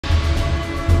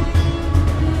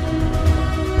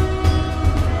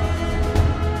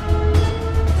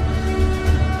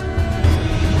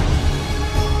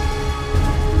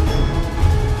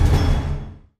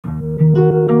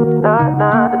Nah,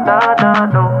 nah, nah, nah,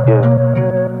 no.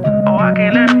 Yeah. Oh, I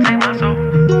can't let him take my soul.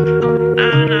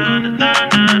 Nah, nah, nah,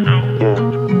 nah, no.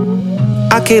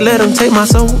 Yeah. I can't let him take my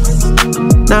soul.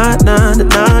 Nah, nah,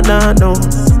 nah, nah, no.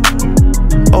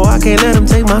 Oh, I can't let him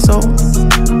take my soul.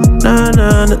 Nah,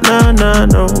 nah, nah, nah,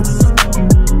 no.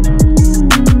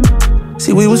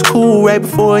 See, we was cool right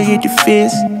before it hit your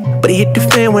fist, but it hit the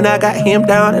fan when I got him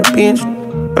down and pinched.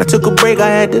 But I took a break, I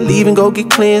had to leave and go get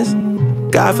cleansed.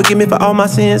 God forgive me for all my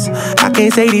sins. I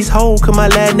can't say these hoes, cause my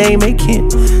last name ain't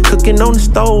Kent. Cooking on the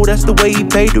stove, that's the way he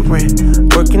paid the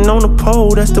rent. Working on the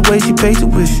pole, that's the way she paid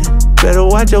tuition. Better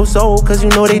watch your soul, cause you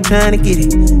know they trying to get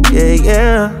it. Yeah,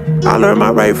 yeah. I learned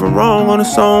my right from wrong on a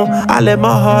song. I let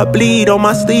my heart bleed on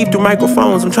my sleeve through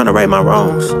microphones. I'm trying to right my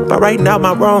wrongs by writing out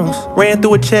my wrongs. Ran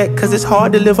through a check, cause it's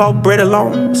hard to live off bread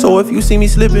alone. So if you see me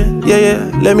slipping, yeah,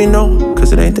 let me know.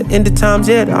 Cause it ain't the end of times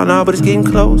yet, I know, but it's getting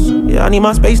close. Yeah, I need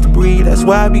my space to breathe, that's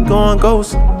why I be going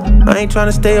ghost. I ain't trying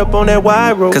to stay up on that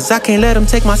wide road, cause I can't let him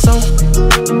take my soul.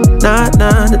 Nah,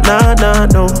 nah, nah, nah,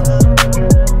 no.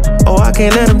 Oh, I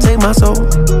can't let him take my soul.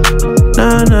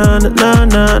 Nah, nah, nah,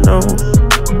 nah, no.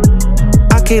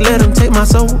 I can't let him take my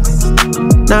soul.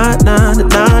 Nah, nah,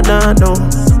 nah, nah, no.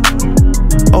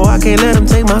 Oh, I can't let him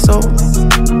take my soul.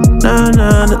 Nah,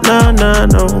 nah, nah, nah,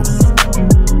 no.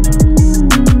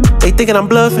 They thinking I'm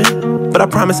bluffing, but I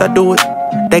promise I do it.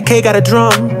 That K got a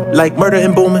drum, like murder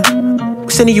and booming. We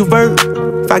sending you vert,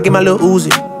 if I get my little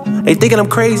Uzi. They thinking I'm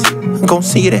crazy, I'm gon'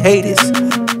 see you the haters.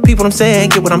 People I'm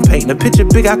saying, get what I'm painting. A picture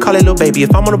big, I call it little baby.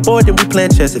 If I'm on the board, then we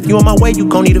playing chess. If you on my way, you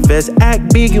gon' need a vest.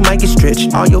 Act big, you might get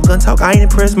stretched. All your gun talk, I ain't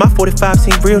impressed. My 45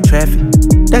 seen real traffic.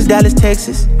 That's Dallas,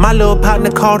 Texas. My little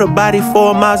partner called a body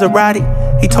for a Maserati.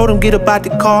 He told him get up out the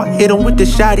car, hit him with the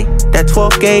shotty. That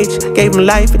 12 gauge, gave him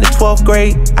life in the 12th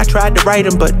grade. I tried to write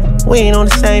him, but we ain't on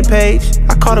the same page.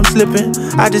 I caught him slipping,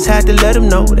 I just had to let him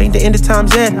know. It ain't the end of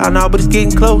times yet, I know, but it's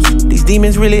getting close. These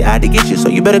demons really out to get you, so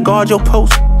you better guard your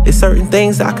post. There's certain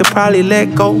things I could probably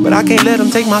let go, but I can't let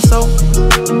them take my soul.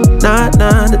 Nah,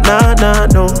 nah, nah, nah,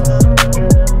 no.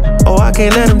 Oh, I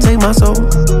can't let them take my soul.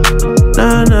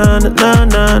 Nah, nah, nah,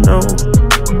 nah, no.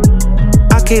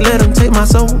 I can't let them take my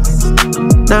soul.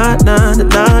 Nah, nah,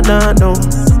 nah, nah, no.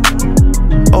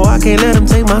 Oh, I can't let them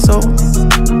take my soul.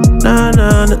 Nah,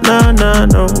 nah, nah, nah,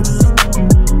 no.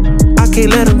 I can't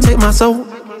let them take my soul.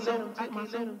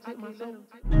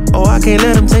 Oh, I can't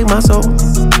let them take my soul.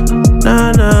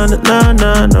 Nah, nah, nah,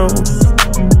 nah, no.